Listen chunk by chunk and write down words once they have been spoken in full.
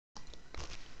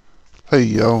Hey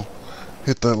y'all,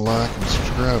 hit that like and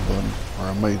subscribe button, or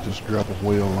I may just drop a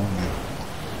whale on you.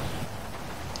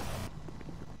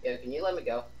 Yeah, can you let me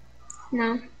go?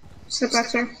 No. Step back,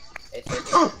 sir. It's right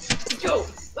there. Let's go!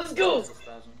 Let's go!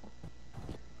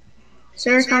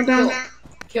 Sir, calm down.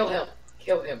 Kill him.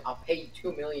 Kill him. I'll pay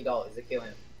you $2 million to kill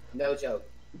him. No joke.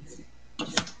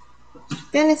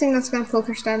 Anything that's gonna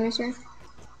poker stab me, sir?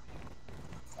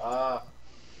 To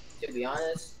be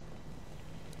honest,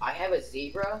 I have a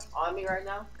zebra on me right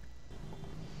now.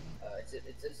 It's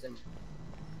just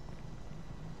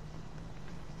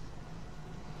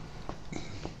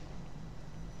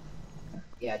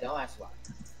Yeah, don't ask why.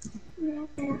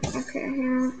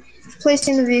 Okay, placed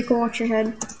in the vehicle, watch your head.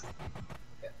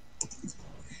 Okay.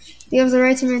 You have the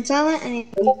right to remain silent, and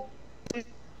you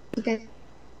can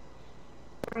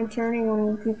returning when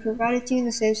will be provided to you in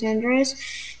the state of San Andreas.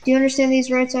 Do you understand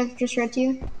these rights I've just read to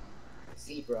you?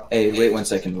 Zebra. Hey, wait 1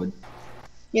 second, Wood.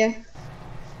 Yeah.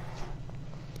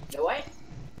 You know what?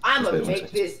 I'm gonna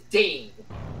make this ding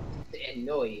to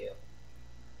annoy you.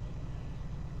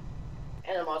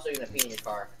 And I'm also gonna pee in your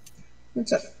car.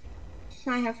 What's up?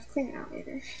 I have to clean it out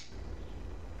later.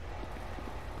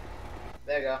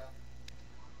 There you go.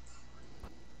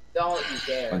 Don't you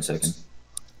dare. 1 second.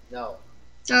 No.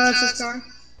 Oh, that's his car?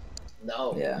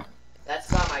 No. Yeah.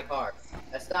 That's not my car.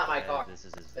 That's not my car. This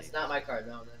is his That's not my car.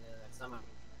 No, that's not my.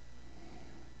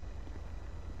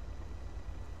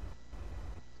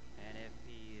 And if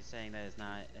he's saying that it's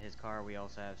not his car, we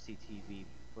also have CTV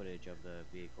footage of the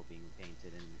vehicle being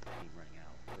painted and being running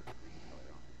out with the green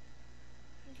color on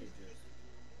it.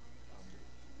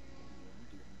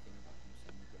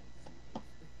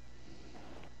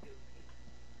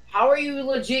 How are you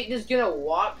legit just gonna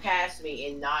walk past me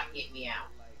and not get me out?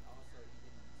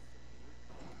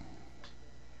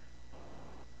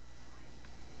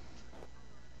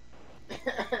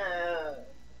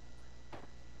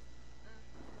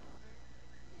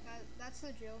 That's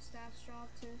the jail staff's job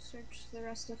to search the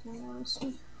rest of my house.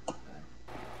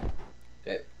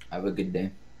 Okay, have a good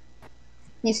day.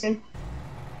 You too.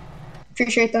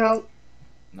 Appreciate the help.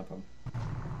 No problem.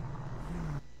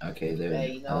 Okay, they're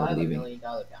Hey, you know, I have leaving. $1 million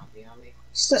bounty on me.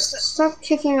 Stop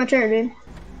kicking my chair, dude.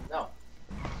 No.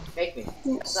 Make me.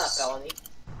 It's not a felony.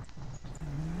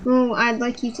 Oh, I'd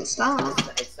like you to stop.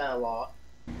 It's not a law.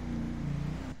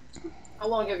 How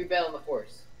long have you been on the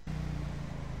force?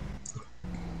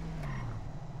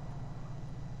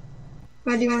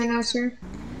 Why do you want to know, sir?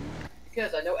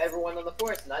 Because I know everyone on the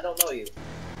force and I don't know you.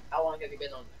 How long have you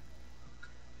been on there?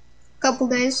 Couple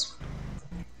days.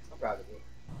 I'm proud of you.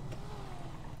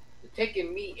 For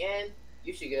taking me in,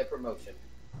 you should get a promotion.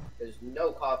 There's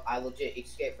no cop. I legit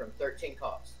escaped from 13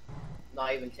 cops.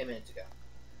 Not even 10 minutes ago.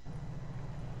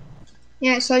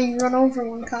 Yeah, I saw you run over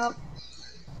one cop.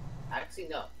 Actually,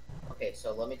 no. Okay,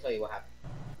 so let me tell you what happened.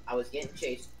 I was getting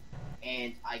chased,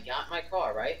 and I got my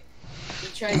car, right? He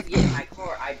tries to get my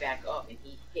car, I back up, and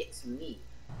he hits me.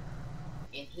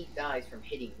 And he dies from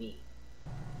hitting me.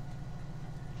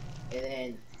 And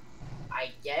then,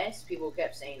 I guess people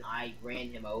kept saying I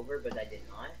ran him over, but I did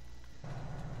not.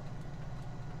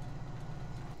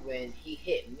 When he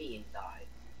hit me and died.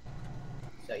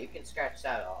 So you can scratch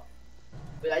that off.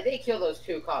 But I did kill those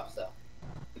 2 cops, though.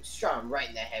 Shot him right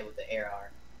in the head with the AR.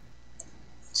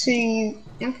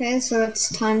 Okay, so it's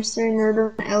 ×3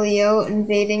 murder, LEO,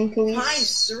 invading police.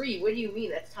 ×3? What do you mean?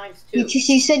 That's ×2.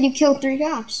 You said you killed 3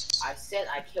 cops. I said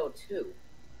I killed 2.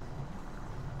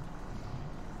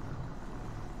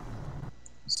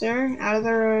 Sir, out of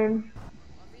the road.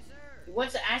 He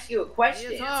wants to ask you a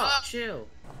question. Chill.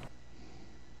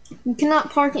 You cannot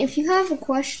park. If you have a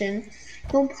question,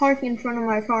 don't park in front of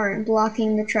my car and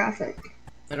blocking the traffic.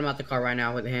 Let him out the car right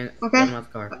now with the hand. Okay. Let him out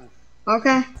the car.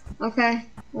 Okay.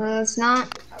 Let's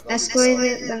not escalate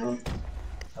it then.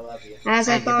 I love you. As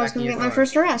I Hey, thought I was get back in gonna your get my car.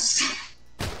 first arrest.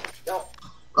 No.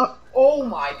 Oh. Oh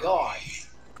my god.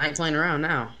 I ain't playing around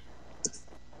now.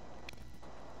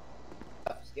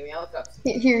 Cups. Give me all the cups.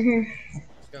 Here.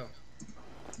 Let's go.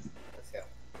 Let's go.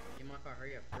 Get in my car.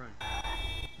 Hurry up. Run.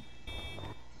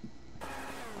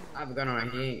 I have a gun on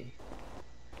my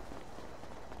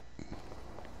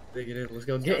Get in. Let's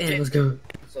go. Get in. Let's go.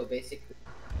 So basically,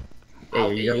 Yeah,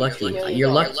 you're lucky.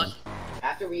 You're lucky.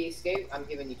 after we escape, I'm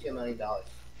giving you $2 million.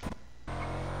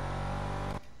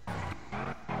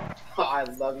 Oh, I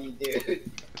love you, dude.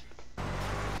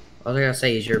 All I gotta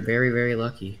say is you're very, very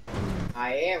lucky.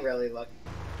 I am really lucky.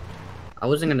 I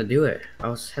wasn't gonna do it. I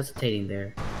was hesitating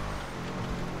there.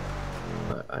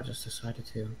 But I just decided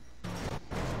to.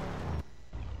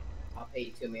 I'll pay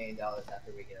you $2 million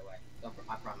after we get away.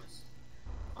 I promise.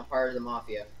 I'm part of the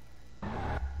mafia.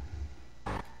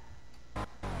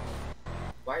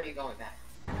 Why Why are you going back?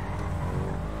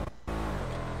 I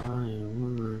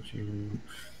want you.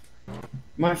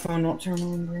 My phone don't turn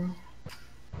on, bro.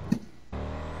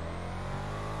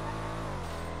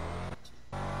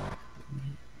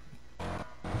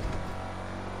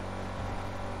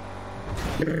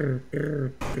 Alright,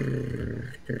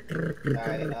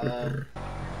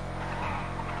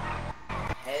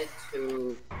 head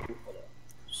to... Hold up.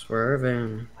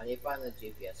 Swerving. I need to find the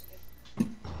GPS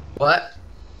again. What?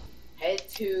 Head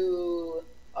to...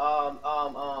 let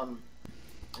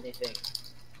me think.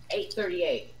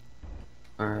 838.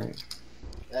 Alright.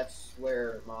 That's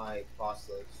where my boss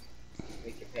lives.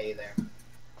 We can pay you there.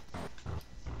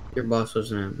 Your boss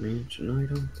was in a mansion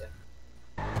item?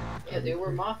 Yeah, they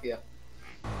were mafia.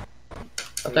 I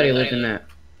thought he lived in that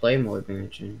Playboy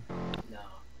mansion. No.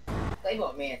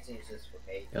 Playboy Mansion is just for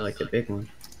pay. Yeah, like the big one.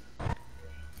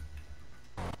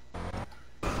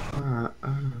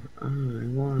 I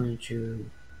want you.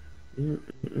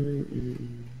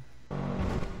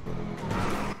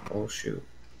 Oh shoot.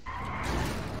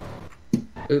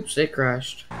 Oops, it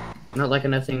crashed. Not like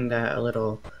nothing that a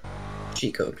little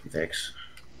cheat code can fix.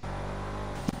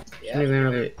 Yeah.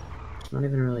 It's not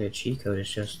even really a cheat code,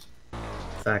 it's just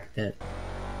the fact that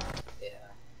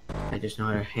I just know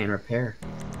how to hand repair.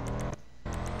 I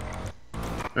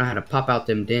know how to pop out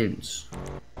them dents.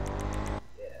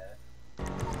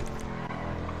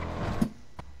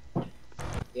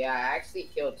 Yeah, I actually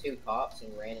killed 2 cops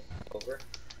and ran it over.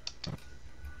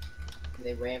 And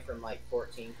they ran from like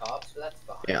 14 cops, so that's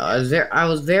fine. Yeah, I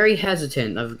was very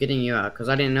hesitant of getting you out because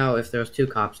I didn't know if there was 2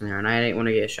 cops in there and I didn't want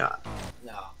to get shot.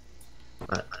 No.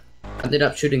 But I ended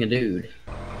up shooting a dude.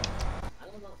 I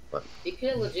don't know. But he could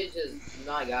have legit just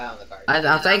not got on the car.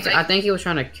 I think he was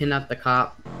trying to kidnap the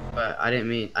cop, but I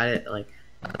didn't he was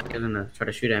gonna try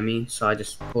to shoot at me, so I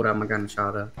just pulled out my gun and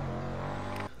shot him.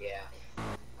 Yeah.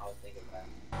 I was thinking that.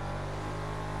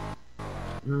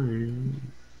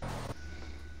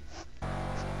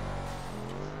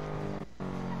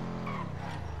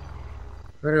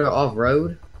 Ready to go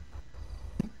off-road?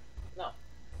 No.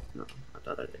 No, I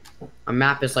thought I did. A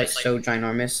map is like so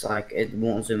ginormous, like it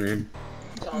won't zoom in.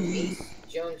 It's on East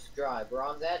Jones Drive. We're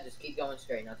on that. Just keep going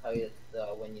straight, and I'll tell you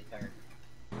when you turn.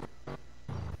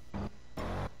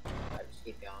 Alright, just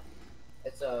keep going.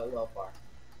 It's well far.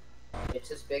 It's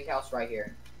this big house right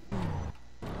here.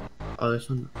 Oh, there's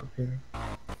one up here.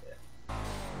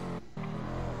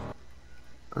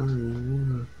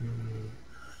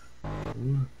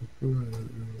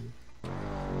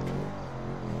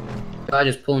 Did I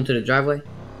just pull into the driveway?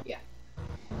 Yeah.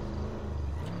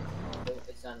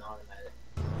 It's not automatic.